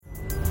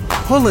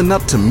Pulling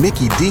up to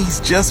Mickey D's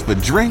just for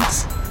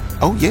drinks?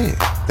 Oh yeah,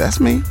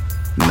 that's me.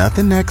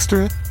 Nothing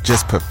extra,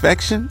 just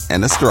perfection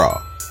and a straw.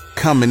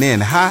 Coming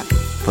in hot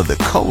for the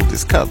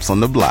coldest cups on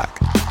the block.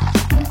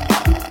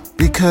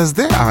 Because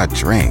there are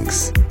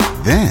drinks.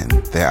 Then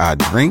there are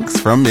drinks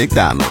from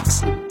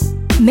McDonald's.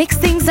 Mix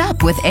things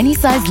up with any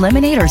size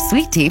lemonade or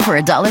sweet tea for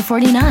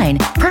 $1.49.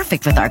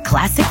 Perfect with our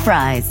classic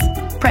fries.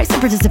 Price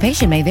and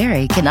participation may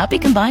vary. Cannot be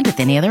combined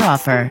with any other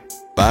offer.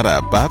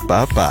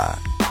 Ba-da-ba-ba-ba.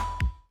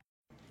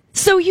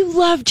 So you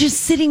love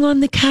just sitting on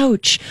the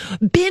couch,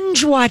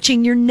 binge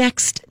watching your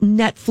next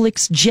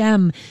Netflix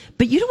gem,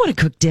 but you don't want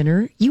to cook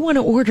dinner. You want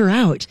to order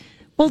out.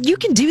 Well, you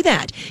can do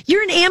that.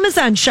 You're an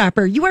Amazon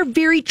shopper. You are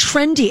very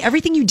trendy.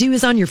 Everything you do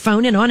is on your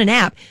phone and on an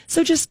app.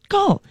 So just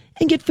call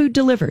and get food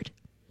delivered.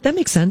 That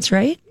makes sense,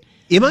 right?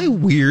 Am I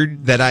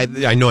weird that I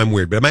know I'm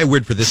weird, but am I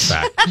weird for this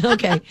fact?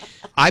 Okay.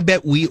 I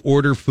bet we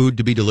order food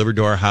to be delivered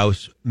to our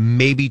house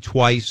maybe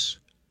twice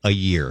a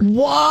year.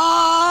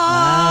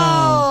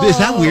 Whoa! Is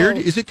that weird?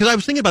 Is it? Because I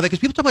was thinking about that because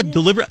people talk about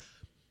delivery,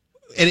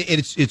 and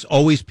it's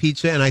always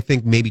pizza, and I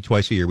think maybe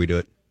twice a year we do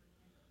it.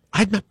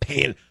 I'm not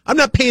paying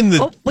the.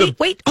 Oh,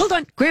 wait, hold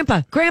on,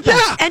 Grandpa,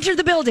 Yeah. enter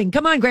the building.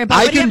 Come on, Grandpa.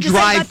 I What do you can have to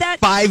say about drive that?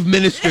 5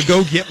 minutes to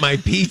go get my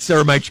pizza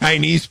or my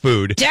Chinese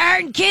food.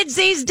 Darn kids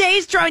these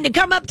days trying to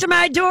come up to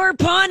my door,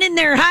 pawning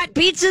their hot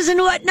pizzas and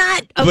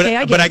whatnot.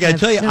 Okay, but I got to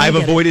tell you, No, I've I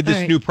get it. avoided this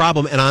All right. new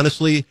problem, and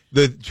honestly,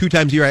 the 2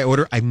 times a year I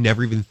order, I've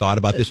never even thought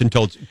about this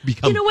until it's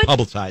become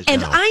publicized.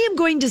 And now. I am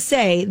going to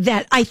say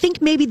that I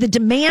think maybe the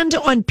demand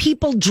on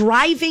people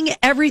driving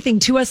everything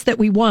to us that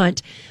we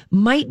want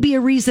might be a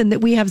reason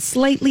that we have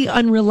slightly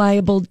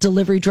unreliable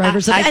delivery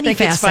drivers of I any think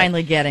facet. it's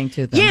finally getting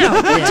to them. Yeah,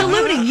 we're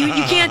diluting. You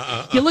can't.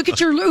 You look at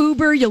your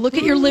Uber, you look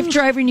at your Lyft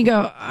driver, and you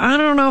go, I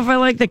don't know if I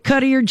like the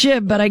cut of your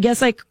jib, but I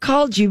guess I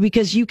called you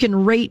because you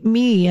can rate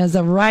me as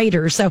a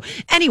rider. So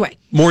anyway,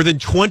 More than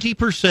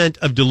 20%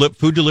 of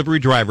food delivery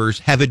drivers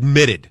have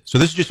admitted, so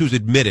this is just who's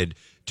admitted,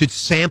 to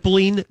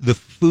sampling the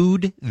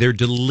food they're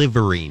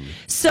delivering.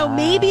 so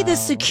maybe the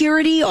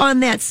security on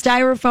that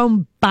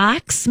styrofoam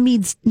box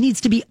needs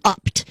to be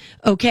upped.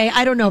 Okay,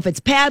 I don't know if it's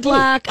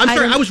padlock. I'm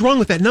sorry, don't- I was wrong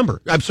with that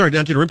number. I'm sorry,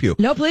 not to interrupt you.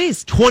 No,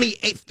 please.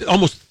 28,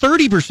 almost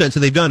 30% say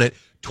they've done it.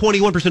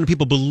 21% of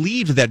people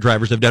believe that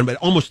drivers have done it, but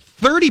almost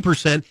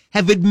 30%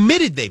 have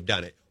admitted they've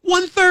done it.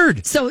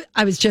 1/3. So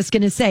I was just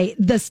going to say,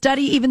 the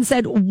study even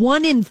said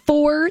 1 in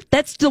 4.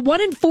 That's the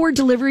 1 in 4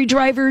 delivery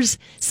drivers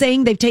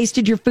saying they've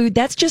tasted your food.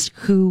 That's just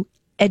who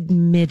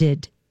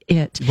admitted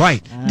it.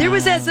 Right. There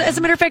was, as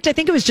a matter of fact, I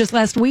think it was just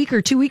last week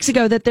or 2 weeks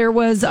ago that there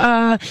was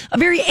a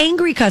very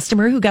angry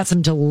customer who got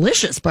some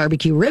delicious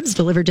barbecue ribs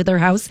delivered to their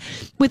house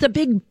with a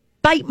big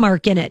bite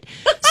mark in it.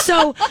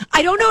 So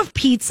I don't know if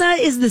pizza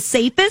is the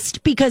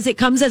safest because it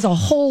comes as a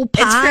whole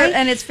pie.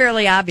 And it's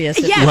fairly obvious.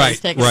 if Yes. you Right,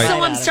 just take a right. bite So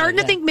out I'm of it, starting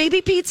to yeah. think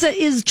maybe pizza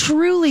is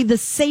truly the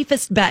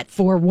safest bet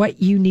for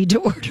what you need to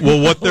order. Well,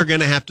 what they're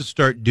going to have to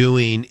start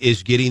doing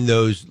is getting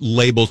those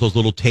labels, those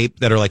little tape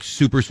that are like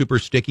super, super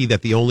sticky,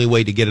 that the only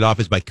way to get it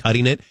off is by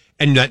cutting it.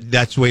 And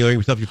that's the way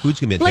yourself your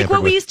food's going to be Like tampered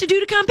what we with. used to do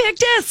to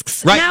compact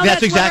discs. Right, Now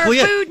that's exactly what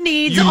it. our food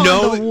needs You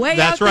know, on the way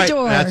that's out right. the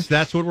door.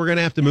 That's what we're going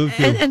to have to move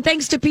to. And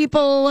thanks to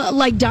people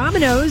like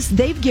Domino's,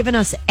 they've given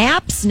us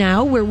apps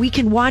now where we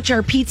can watch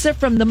our pizza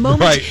from the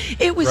moment Right,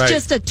 it was right.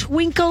 just a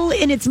twinkle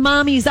in its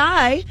mommy's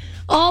eye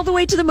all the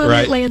way to the moment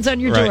Right, it lands on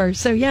your right. door.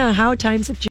 So, yeah, how times have changed.